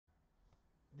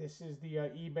This is the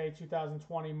eBay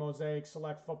 2020 Mosaic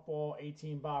Select Football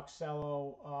 18-box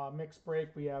Cello mixed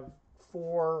break. We have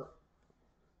 4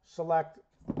 select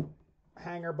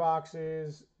hanger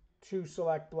boxes, 2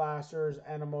 select blasters,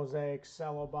 and a Mosaic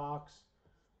Cello box.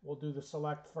 We'll do the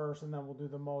select first, and then we'll do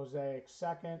the Mosaic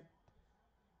second.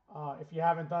 If you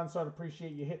haven't done so, I'd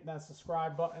appreciate you hitting that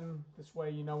subscribe button. This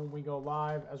way you know when we go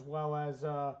live, as well as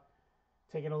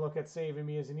taking a look at saving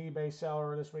me as an eBay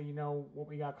seller. This way you know what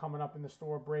we got coming up in the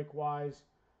store break-wise.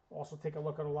 Also take a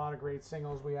look at a lot of great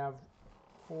singles we have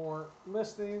for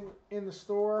listing in the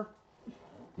store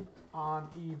on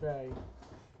eBay.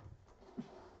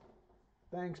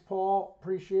 Thanks, Paul.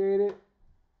 Appreciate it.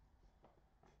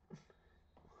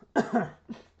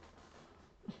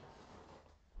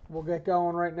 We'll get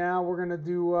going right now. We're gonna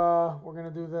do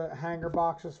the hanger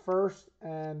boxes first,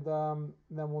 and then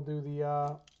we'll do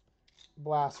the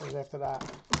blasters after that.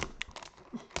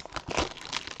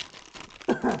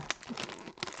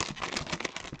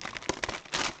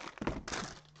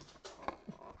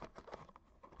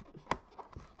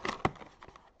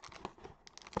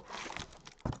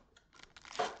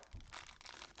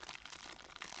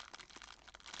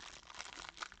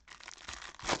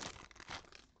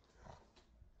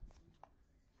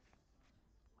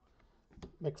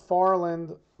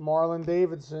 McFarland, Marlon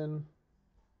Davidson,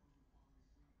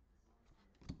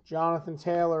 Jonathan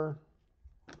Taylor.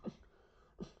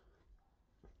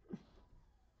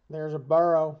 There's a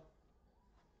Burrow.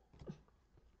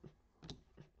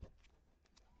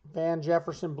 Van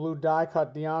Jefferson, blue die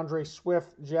cut. DeAndre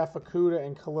Swift, Jeff Okudah,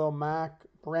 and Khalil Mack.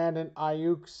 Brandon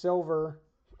Ayuk, silver.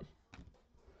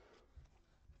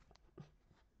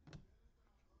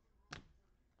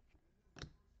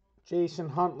 Jason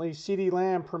Huntley, CeeDee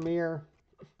Lamb, premier.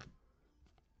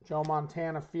 Joe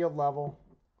Montana, field level.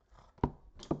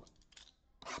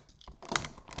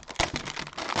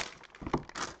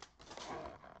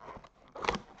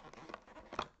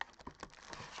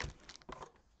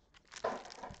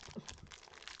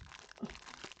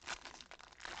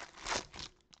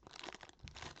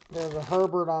 There's a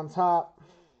Herbert on top.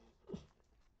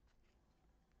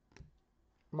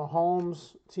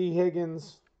 Mahomes, T.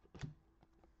 Higgins,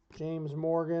 James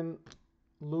Morgan,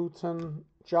 Luton,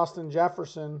 Justin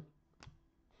Jefferson,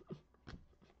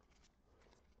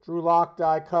 Drew Lock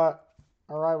die cut.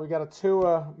 All right, we got a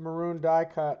Tua maroon die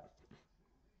cut.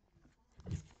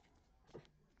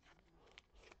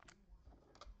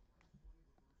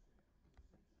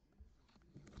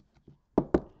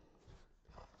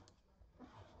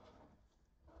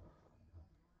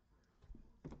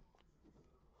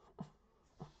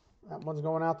 That one's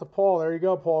going out to Paul. There you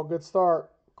go, Paul. Good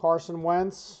start. Carson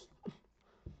Wentz.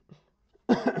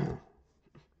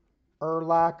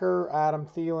 Urlacher, Adam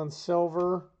Thielen,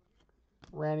 silver.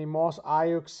 Randy Moss,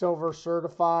 Ayuk, silver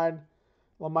certified.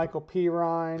 LaMichael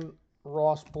Pirine,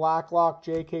 Ross Blacklock,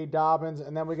 J.K. Dobbins.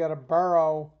 And then we got a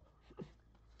Burrow,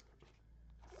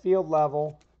 field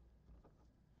level.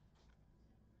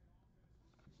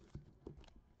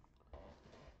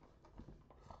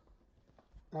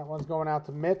 That one's going out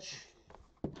to Mitch.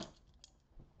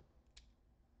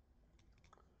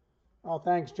 Oh,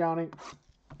 thanks, Johnny.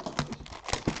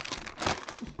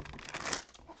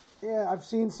 Yeah,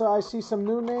 I see some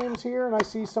new names here, and I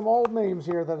see some old names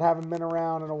here that haven't been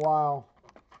around in a while.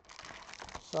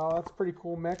 So that's a pretty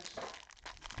cool mix.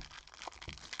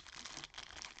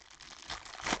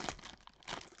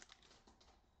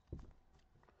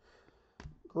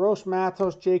 Gross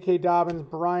Matos, J.K. Dobbins,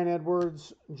 Brian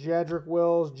Edwards, Jedrick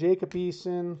Wills, Jacob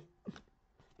Eason,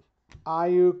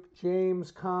 Ayuk,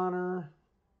 James Conner,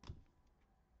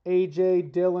 A.J.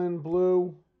 Dillon,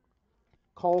 blue,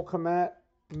 Cole Kmet,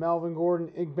 Melvin Gordon,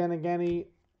 Igbenegany,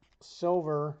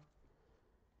 silver,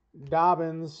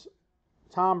 Dobbins,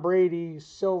 Tom Brady,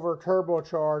 silver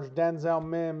turbocharged, Denzel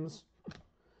Mims,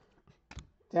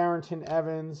 Darrington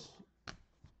Evans,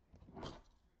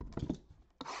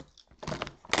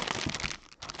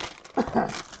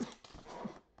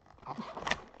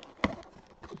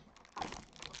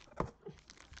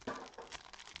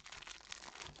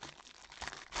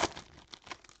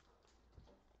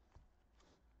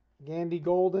 Gandy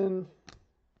Golden,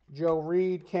 Joe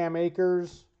Reed, Cam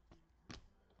Akers,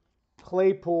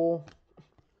 Claypool,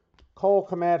 Cole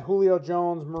Kmet, Julio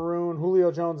Jones, maroon,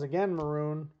 Julio Jones again,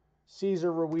 maroon,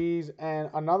 Cesar Ruiz, and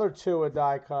another Tua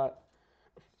die cut.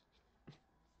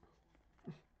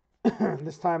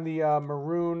 This time the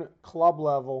maroon club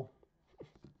level.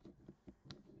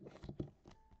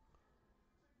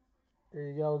 There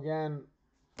you go again,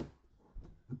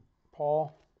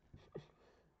 Paul.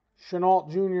 Chenault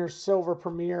Jr. Silver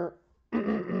Premier. Let's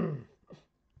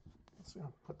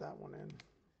put that one in.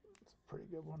 It's a pretty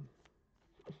good good one.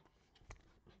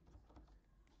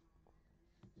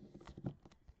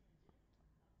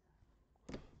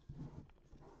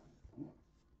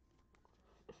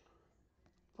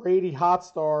 Brady Hot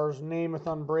Stars, Namath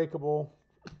Unbreakable.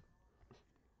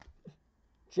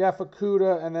 Jeff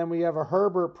Okuda, and then we have a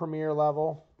Herbert Premier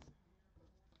level.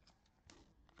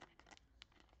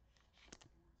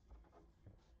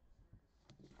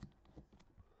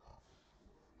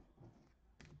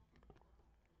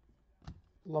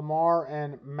 Lamar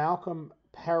and Malcolm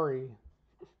Perry.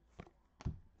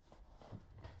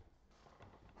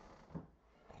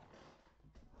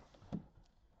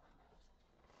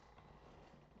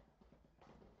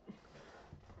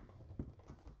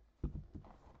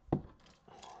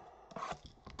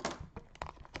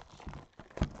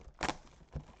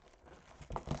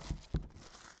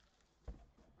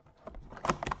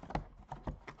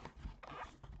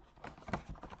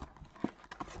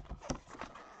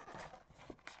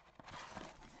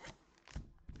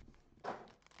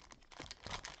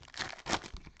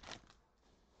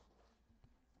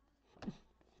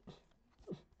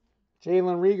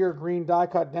 Jalen Reagor, green die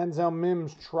cut. Denzel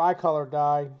Mims, tricolor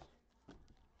die.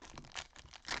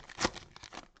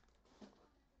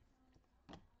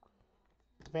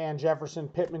 Van Jefferson,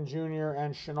 Pittman Jr.,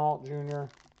 and Chenault Jr.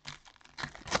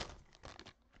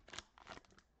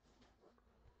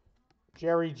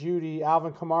 Jerry Jeudy,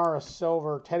 Alvin Kamara,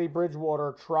 silver. Teddy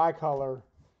Bridgewater, tricolor.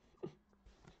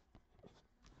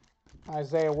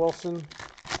 Isaiah Wilson,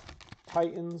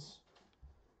 Titans.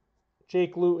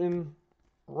 Jake Luton,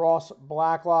 Ross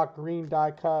Blacklock, green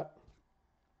die cut.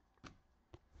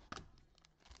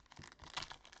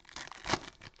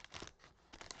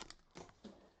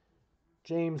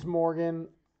 James Morgan,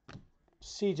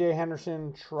 CJ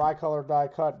Henderson, tricolor die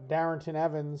cut. Darrington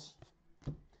Evans.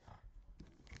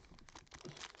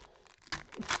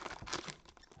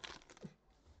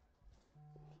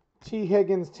 T.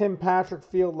 Higgins, Tim Patrick,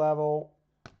 field level.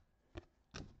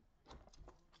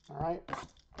 All right.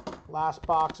 Last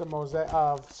box of Mosaic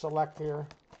of Select here.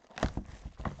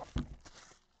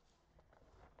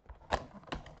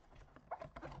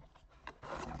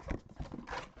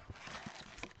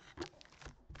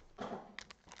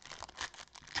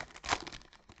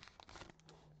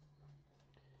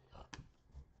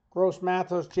 Gross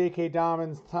Matos, J.K.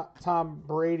 Dobbins, Tom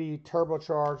Brady,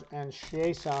 Turbocharge, and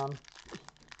Shason.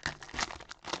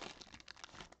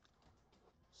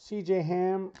 C.J.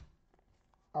 Ham.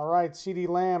 All right, C.D.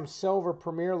 Lamb, silver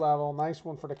premier level. Nice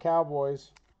one for the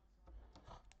Cowboys.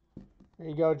 There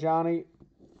you go, Johnny.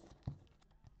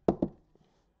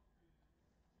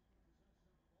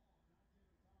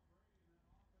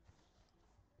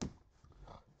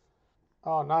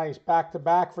 Oh, nice.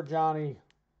 Back-to-back for Johnny.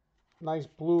 Nice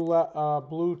blue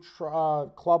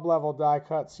club level die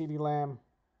cut, CeeDee Lamb.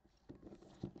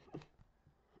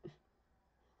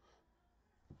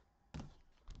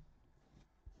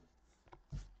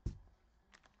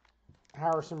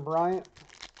 Harrison Bryant.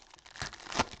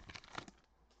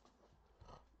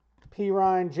 P.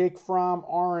 Ryan, Jake Fromm,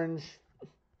 orange.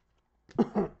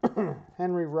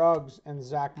 Henry Ruggs and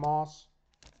Zach Moss.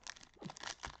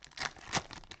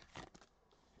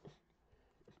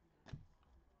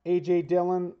 A.J.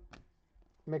 Dillon,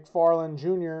 McFarland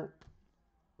Jr.,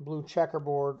 blue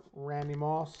checkerboard, Randy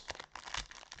Moss.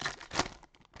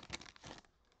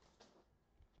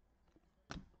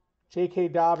 J.K.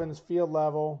 Dobbins, field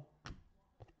level.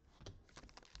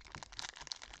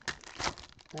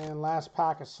 And last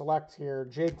pack of select here.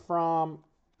 Jake Fromm.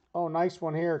 Oh, nice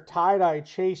one here. Tie-dye,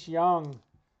 Chase Young.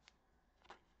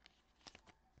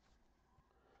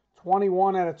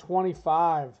 21 out of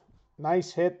 25.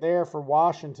 Nice hit there for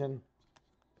Washington.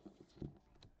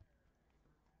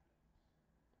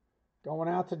 Going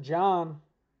out to John.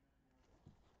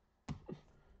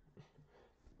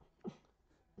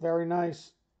 Very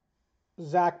nice.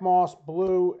 Zach Moss,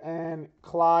 blue, and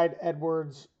Clyde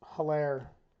Edwards-Helaire.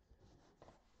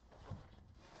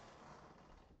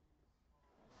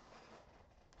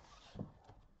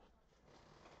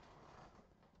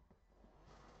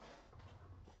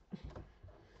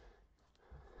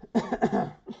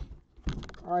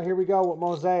 All right, here we go with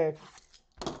Mosaic.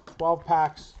 12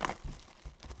 packs.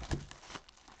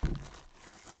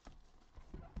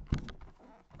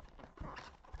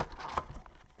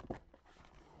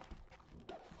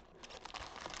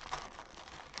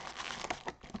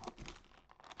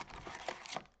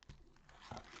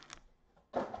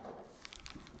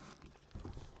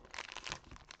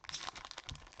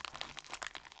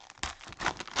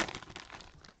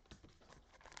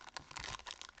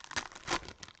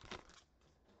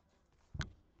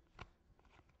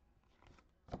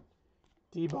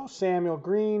 Deebo Samuel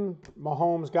green.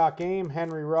 Mahomes got game.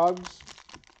 Henry Ruggs.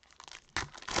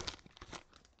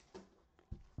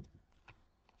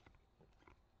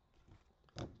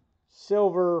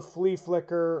 Silver flea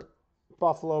flicker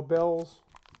Buffalo Bills.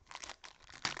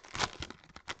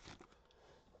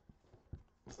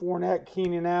 Fournette,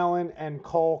 Keenan Allen, and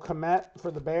Cole Kmet for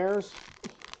the Bears.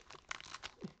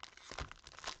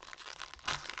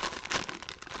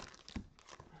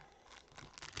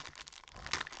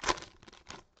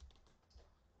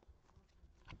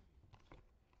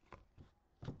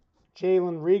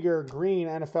 Jalen Reagor, green,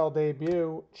 NFL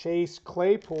debut. Chase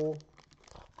Claypool.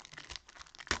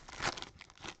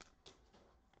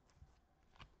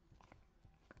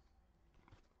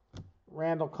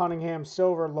 Randall Cunningham,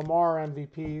 silver, Lamar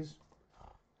MVPs.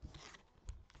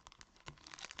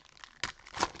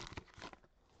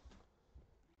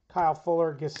 Kyle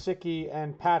Fuller, Gesicki,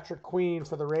 and Patrick Queen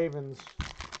for the Ravens.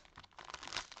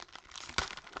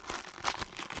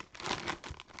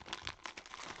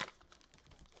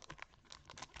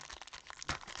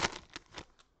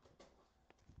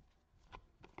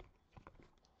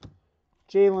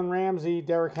 Jalen Ramsey,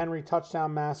 Derrick Henry,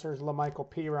 touchdown masters, LaMichael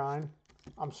Pirine.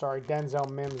 I'm sorry, Denzel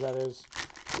Mims, that is.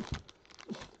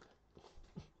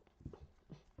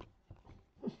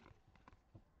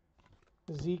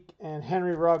 Zeke and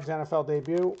Henry Ruggs, NFL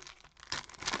debut.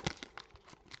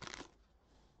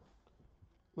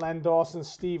 Len Dawson,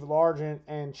 Steve Largent,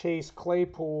 and Chase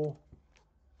Claypool,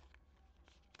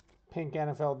 pink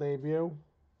NFL debut.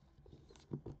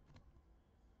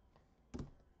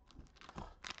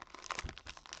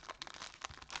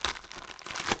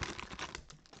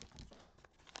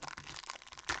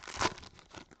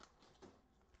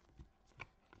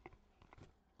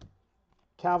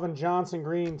 Calvin Johnson,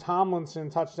 green,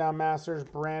 Tomlinson, touchdown masters,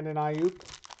 Brandon Ayuk.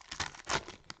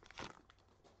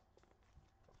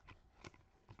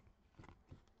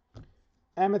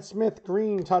 Emmitt Smith,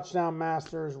 green, touchdown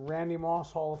masters, Randy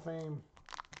Moss, Hall of Fame.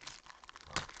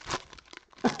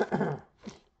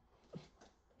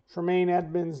 Tremaine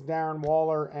Edmonds, Darren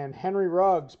Waller, and Henry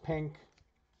Ruggs, pink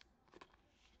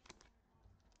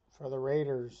for the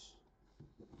Raiders.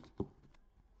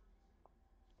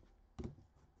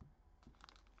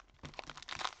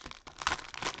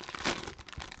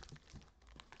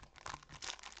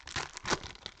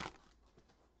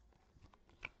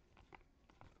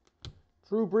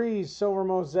 Drew Brees, silver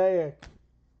mosaic,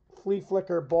 flea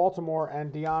flicker, Baltimore,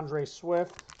 and DeAndre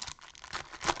Swift.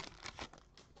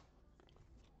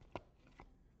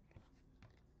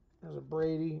 There's a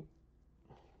Brady.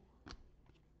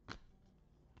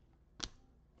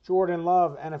 Jordan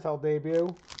Love, NFL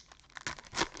debut.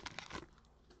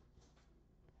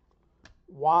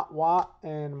 Watt,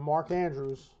 and Mark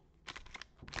Andrews.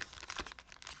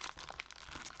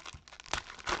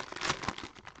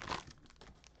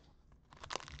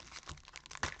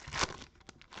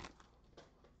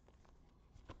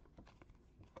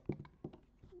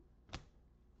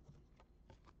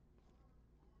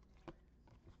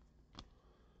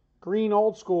 Green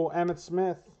old school, Emmitt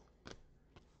Smith.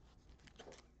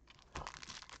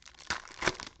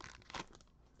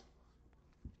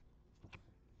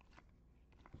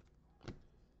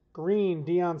 Green,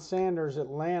 Deion Sanders,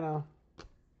 Atlanta,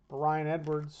 Brian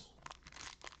Edwards.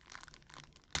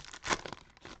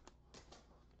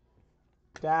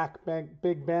 Dak,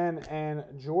 Big Ben, and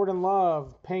Jordan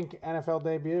Love, pink NFL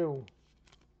debut.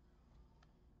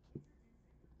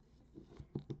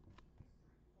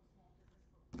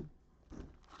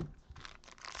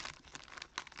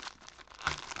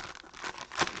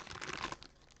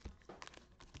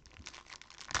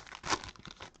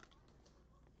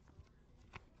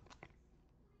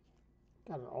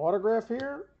 Got an autograph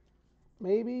here?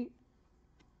 Maybe?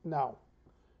 No.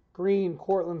 Green,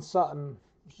 Cortland Sutton.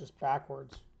 It's just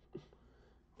backwards.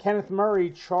 Kenneth Murray,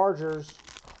 Chargers.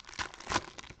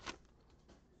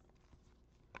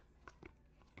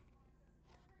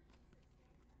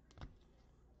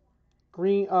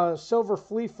 Green, silver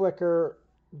flea flicker,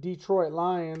 Detroit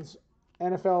Lions.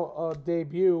 NFL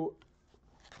debut,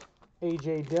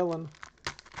 A.J. Dillon.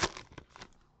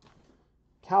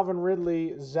 Calvin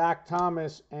Ridley, Zach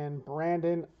Thomas, and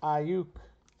Brandon Ayuk.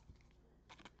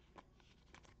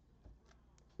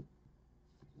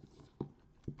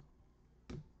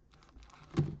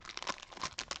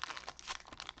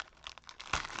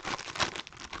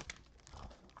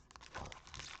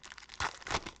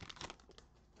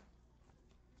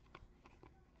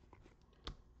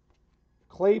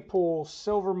 Claypool,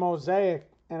 silver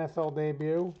mosaic, NFL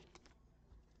debut.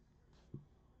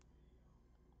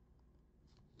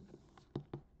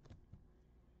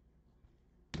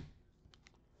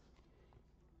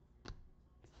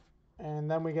 And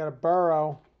then we get a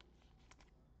Burrow.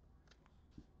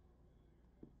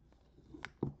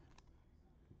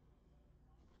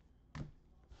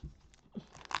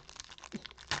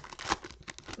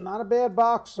 Not a bad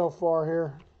box so far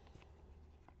here.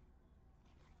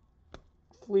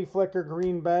 Flea Flicker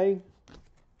Green Bay.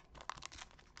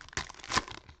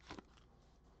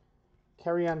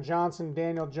 Kerryon Johnson,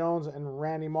 Daniel Jones, and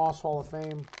Randy Moss Hall of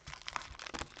Fame.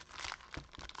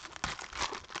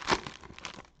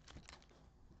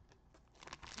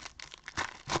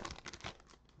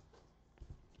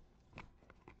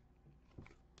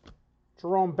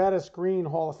 Jerome Bettis Green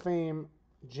Hall of Fame.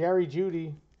 Jerry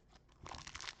Jeudy.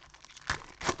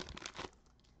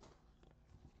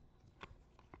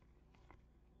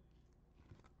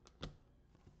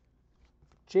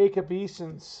 Jacob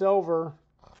Eason Silver.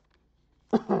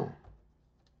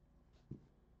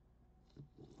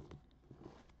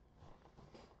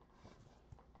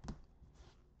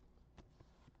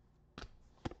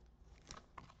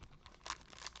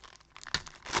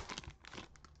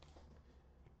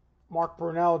 Mark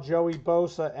Brunell, Joey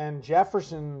Bosa, and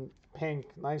Jefferson pink.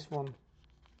 Nice one.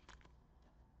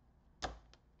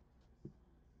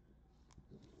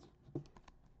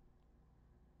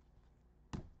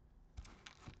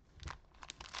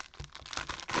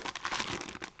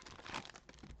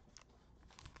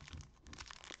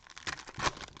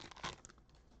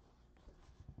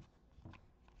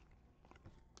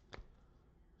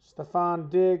 Stephon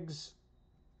Diggs,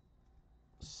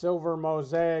 Silver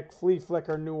Mosaic, Flea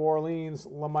Flicker, New Orleans,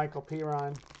 LaMichael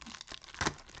Pirine.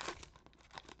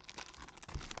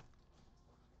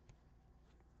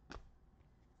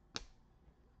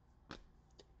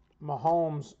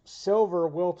 Mahomes, Silver,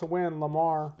 Will to Win,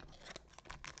 Lamar.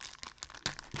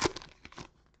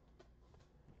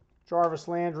 Jarvis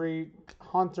Landry,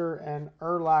 Hunter, and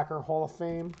Urlacher, Hall of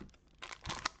Fame.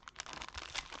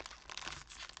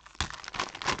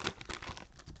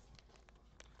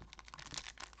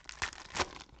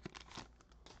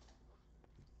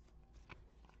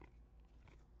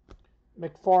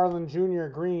 McFarland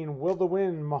Jr. Green, Will to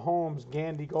Win, Mahomes,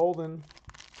 Gandy Golden.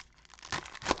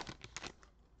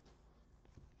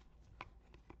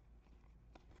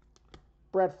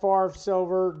 Brett Favre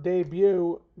Silver,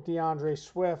 debut, DeAndre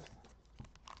Swift.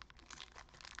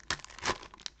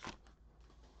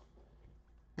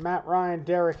 Matt Ryan,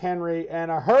 Derrick Henry, and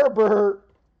a Herbert.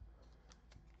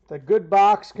 The good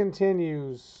box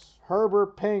continues.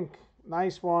 Herbert pink,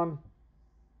 nice one.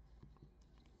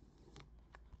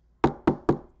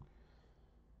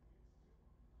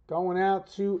 Going out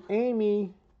to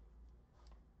Amy.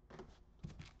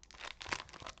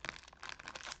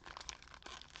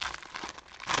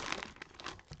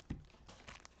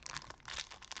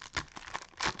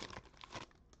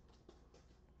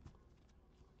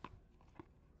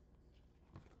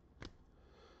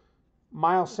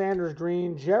 Miles Sanders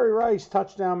green, Jerry Rice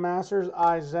touchdown masters,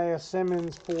 Isaiah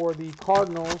Simmons for the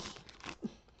Cardinals.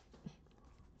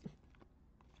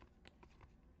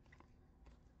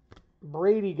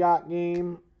 Brady got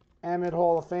game, Emmett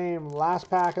Hall of Fame, last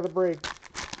pack of the break.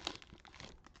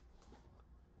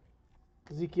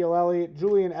 Ezekiel Elliott,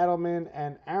 Julian Edelman,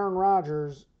 and Aaron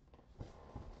Rodgers,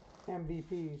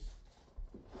 MVPs.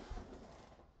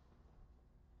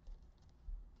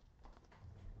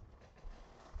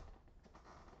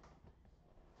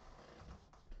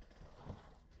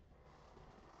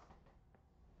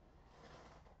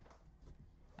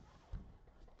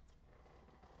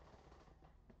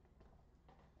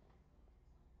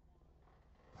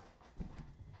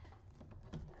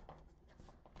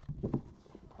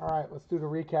 All right, let's do the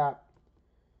recap.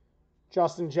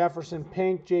 Justin Jefferson,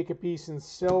 pink. Jacob Eason,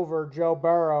 silver. Joe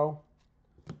Burrow.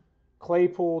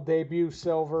 Claypool, debut,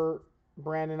 silver.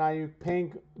 Brandon Ayuk,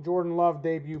 pink. Jordan Love,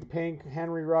 debut, pink.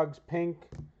 Henry Ruggs, pink.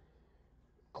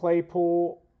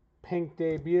 Claypool, pink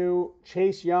debut.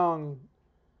 Chase Young,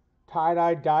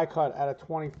 tie-dye die cut at a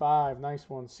 25. Nice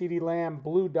one. CeeDee Lamb,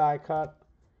 blue die cut.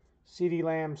 CeeDee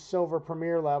Lamb, silver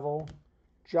premier level.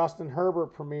 Justin Herbert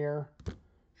premier.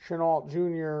 Chenault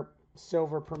Jr.,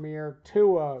 silver premier.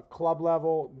 Tua, club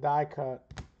level, die cut.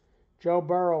 Joe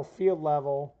Burrow, field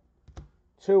level.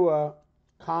 Tua,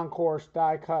 concourse,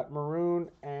 die cut,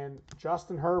 maroon. And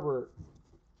Justin Herbert,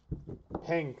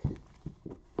 pink.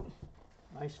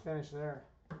 Nice finish there.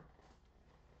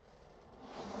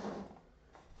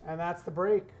 And that's the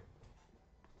break.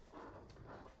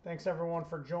 Thanks everyone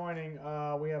for joining.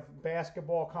 We have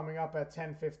basketball coming up at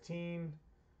 10:15.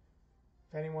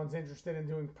 If anyone's interested in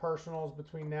doing personals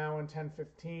between now and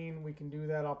 10:15, we can do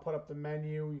that. I'll put up the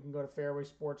menu. You can go to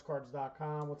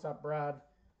fairwaysportscards.com. What's up, Brad?